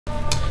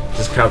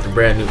cop the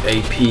brand new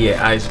AP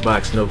at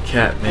Icebox, no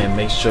cap, man.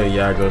 Make sure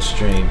y'all go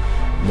stream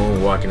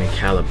Moonwalking in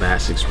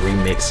Calabasas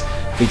remix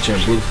featuring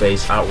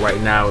Blueface, out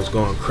right now. It's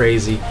going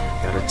crazy.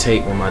 Got a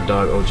tape with my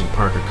dog Og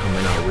Parker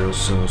coming out real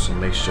soon, so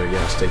make sure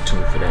y'all stay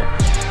tuned for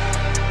that.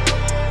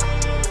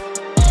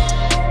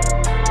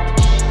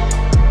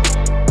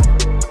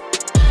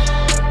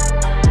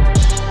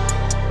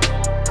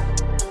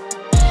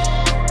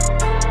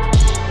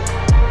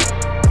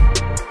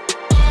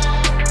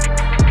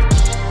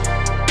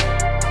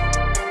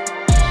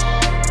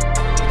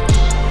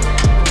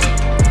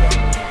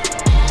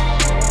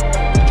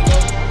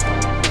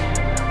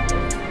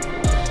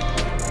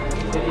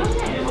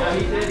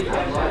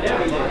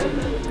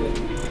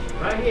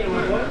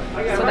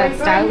 So that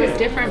style is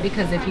different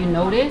because if you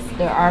notice,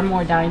 there are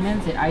more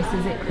diamonds. It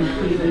ices it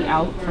completely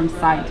out from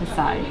side to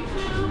side,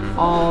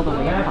 all the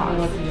way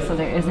across. So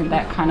there isn't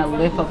that kind of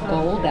lip of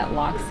gold that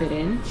locks it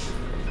in.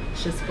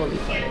 It's just fully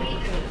flooded.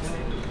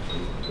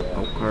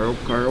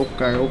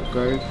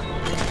 Okay.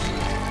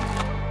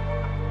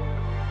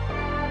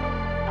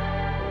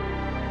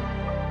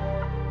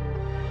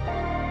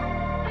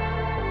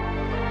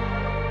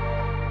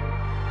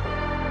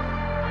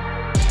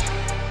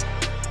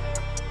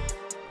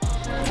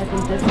 I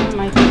think this one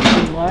might be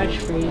too large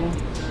for you.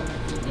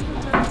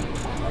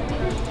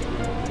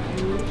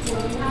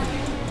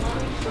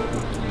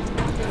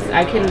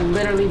 I can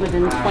literally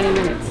within 20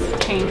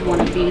 minutes change one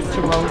of these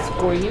to rose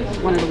for you,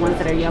 one of the ones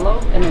that are yellow,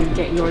 and then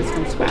get yours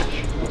from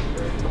scratch.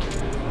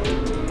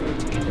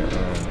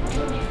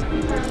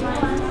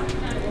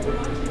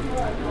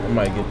 I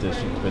might get this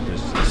and put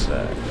this to the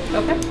side.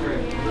 Okay.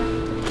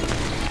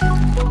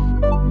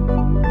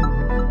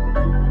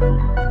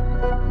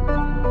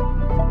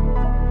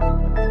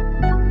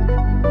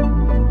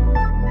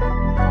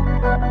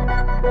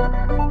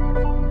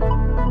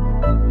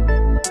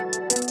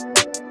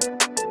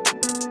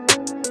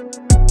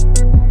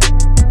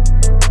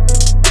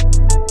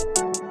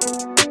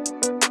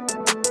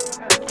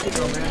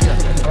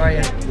 How are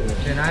you?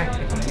 Good night.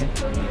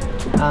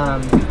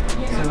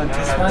 So look,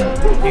 this one,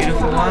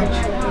 beautiful watch,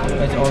 but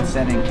it's old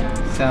setting.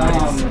 So it's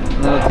a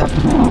little tough.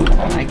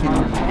 I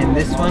can, in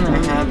this one I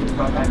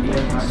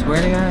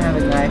swear to God, I have a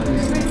guy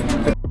who's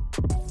put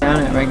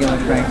down at regular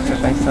price. So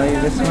if I sell you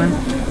this one,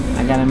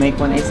 I gotta make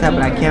one ASAP,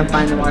 but I can't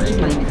find the watch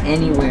playing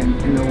anywhere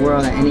in the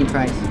world at any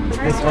price.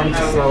 This one's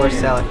a slower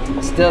seller.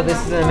 Still, this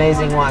is an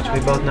amazing watch. We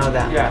both know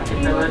that.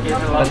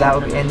 But that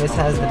would be, and this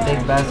has the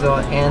big bezel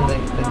and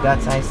the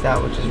guts iced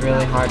out, which is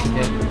really hard to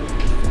do.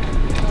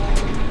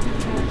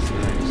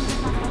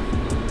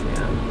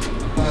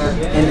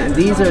 And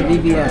these are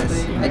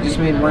VVS. I just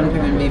made one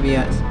pair in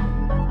VVS.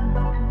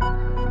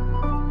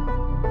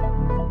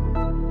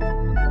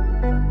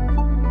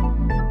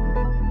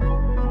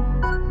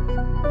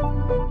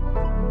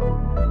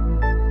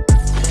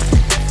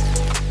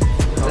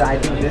 So I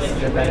think this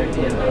is a better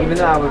deal. Even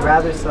though I would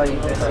rather sell you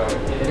this,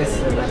 this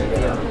is a better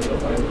deal.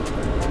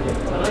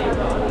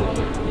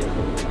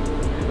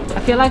 I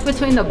feel like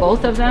between the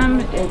both of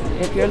them,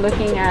 if you're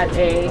looking at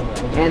a...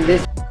 And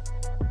this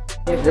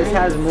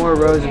has more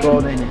rose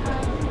gold in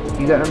it.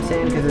 You got what I'm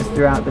saying? Because it's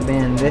throughout the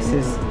band. This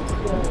is,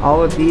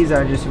 all of these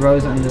are just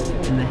rose in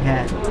the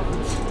head.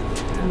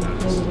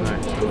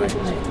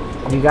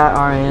 You got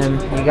RM,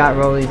 you got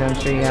rollies, I'm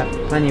sure you got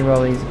plenty of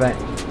rollies, but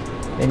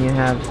then you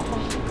have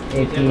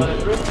AP.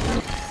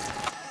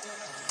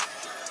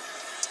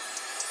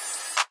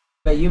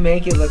 But you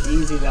make it look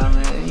easy though,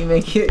 man. You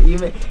make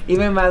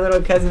even my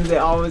little cousins, they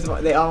all want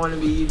to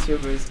be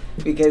YouTubers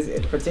because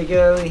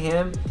particularly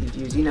him.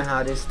 You know how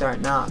it is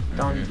starting off.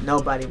 Don't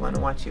nobody want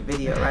to watch your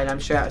video, right? I'm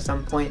sure at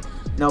some point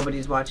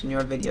nobody's watching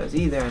your videos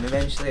either, and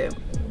eventually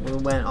we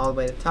went all the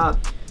way to the top.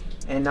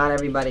 And not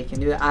everybody can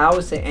do that. I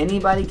always say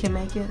anybody can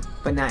make it,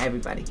 but not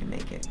everybody can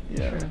make it.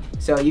 Yeah.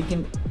 So you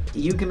can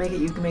make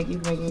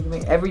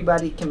it.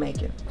 Everybody can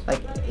make it,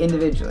 like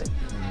individually.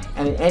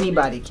 I mean,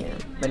 anybody can,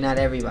 but not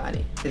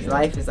everybody. Because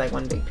life is like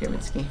one big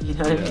pyramid scheme, you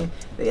know what I mean?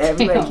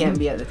 Everybody can't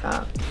be at the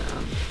top.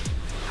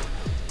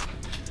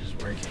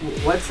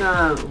 What's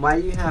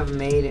why do you have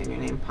Made in your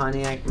name?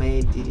 Pontiac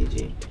Made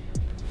DDG.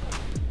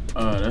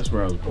 That's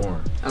where I was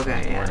born.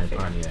 Okay, yeah. Born in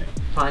Pontiac.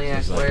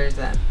 Pontiac, like, where is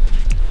that?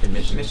 In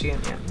Michigan. Michigan,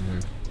 yeah.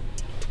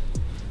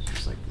 It's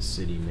just like the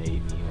city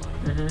made me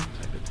like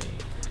type of thing.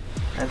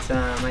 That's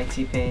my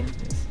T-Pain.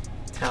 It's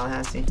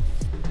Tallahassee.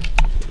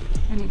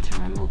 I need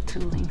to remove 2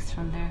 links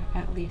from there,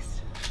 at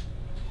least.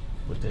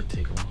 Would that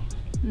take long?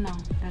 No,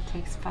 that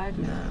takes 5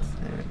 minutes.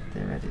 No,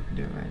 they're ready to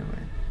do it right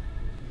away.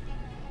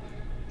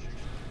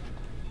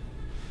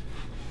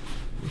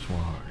 Which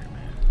one harder,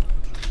 man?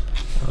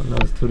 I don't know,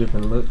 it's 2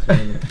 different looks,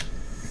 man.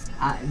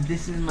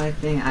 This is my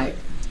thing.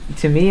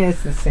 To me,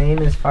 it's the same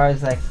as far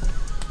as like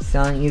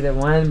selling either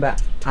one,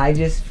 but I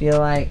just feel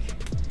like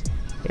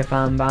if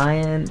I'm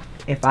buying,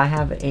 if I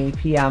have an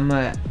AP,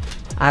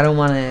 I don't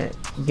want to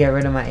get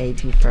rid of my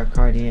AP for a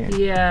Cartier.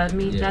 Yeah,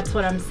 that's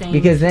what I'm saying.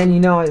 Because then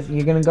you know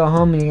you're gonna go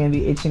home and you're gonna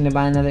be itching to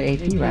buy another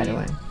AP right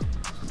away.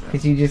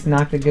 because you just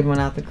knocked a good one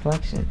out the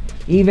collection.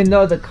 Even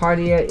though the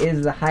Cartier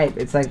is the hype,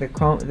 it's like the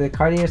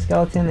Cartier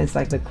skeleton. It's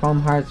like the chrome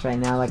hearts right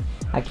now. Like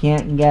I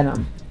can't get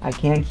them. I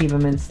can't keep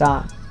them in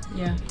stock.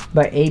 Yeah.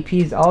 But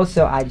APs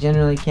also, I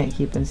generally can't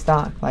keep in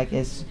stock. Like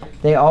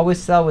they always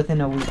sell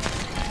within a week.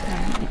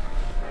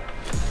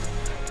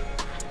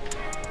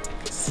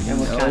 Yeah,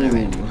 what kind of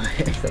money?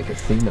 It's like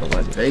casino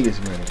money. Vegas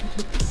money.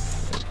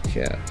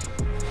 Yeah.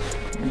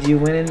 Do you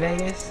win in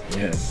Vegas?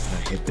 Yes,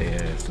 I hit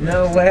their ass.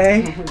 No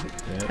way.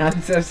 Yep.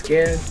 I'm so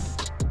scared.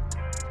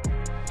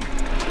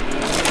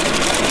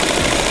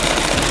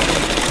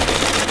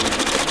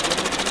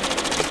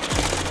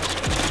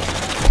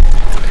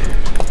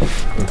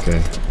 Okay.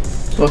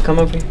 What come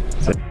over here?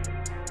 So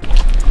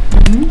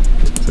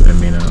that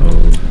mean I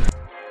owe.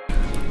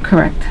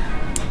 Correct.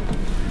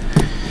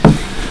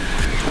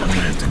 I'm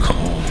gonna have to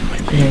call my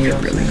banker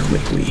really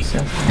quickly.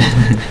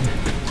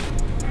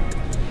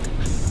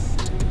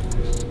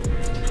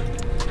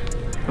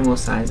 And we'll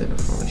size it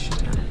before we ship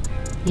it out.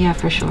 Yeah,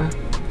 for sure.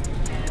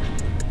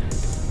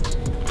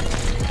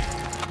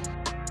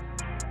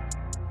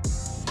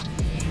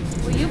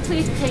 Will you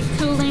please take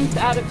 2 links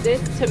out of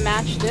this to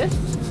match this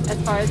as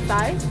far as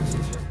size?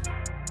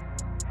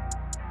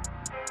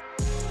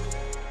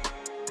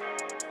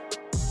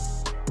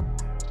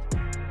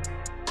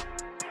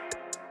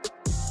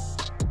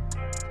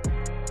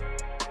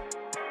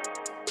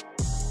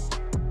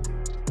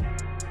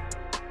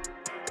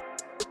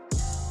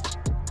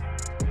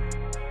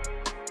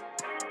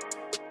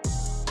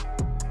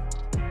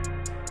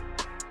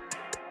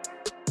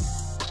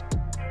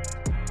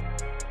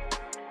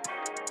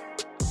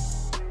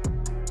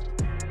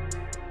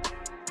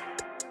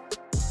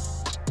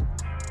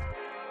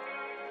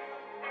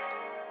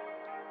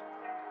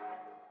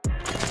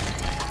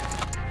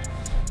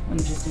 Let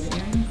me just do the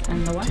earrings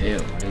and the what? Tail,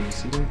 did you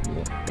see that?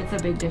 Yeah. It's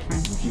a big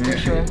difference, Yeah. for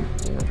sure.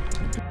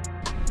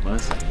 Yeah.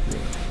 Must.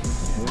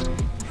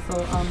 So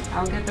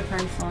I'll get the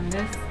price on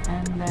this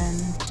and then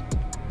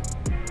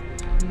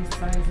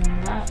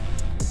resizing that.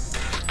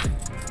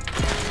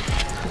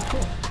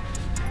 Cool.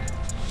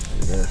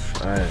 That's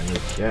fire, new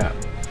cap.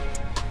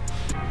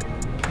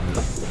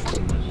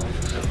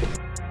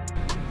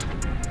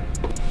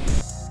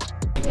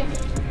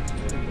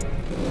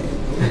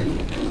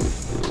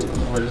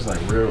 What is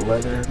like real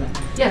leather?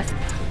 Yes.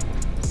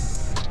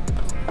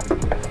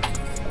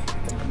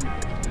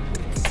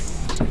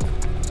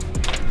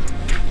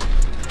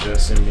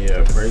 Just send me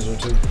an appraisal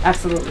too.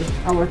 Absolutely.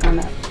 I'll work on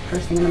that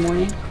first thing in the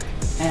morning.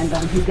 And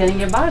he's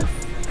getting your box.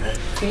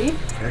 See?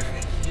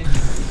 Perfect.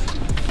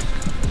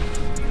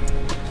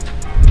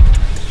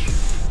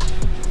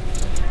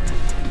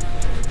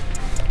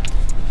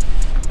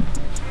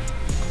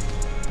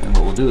 And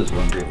what we'll do is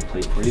we'll engrave a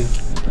plate for you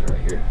and put it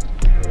right here.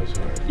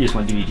 You just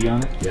want DDG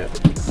on it? Yep.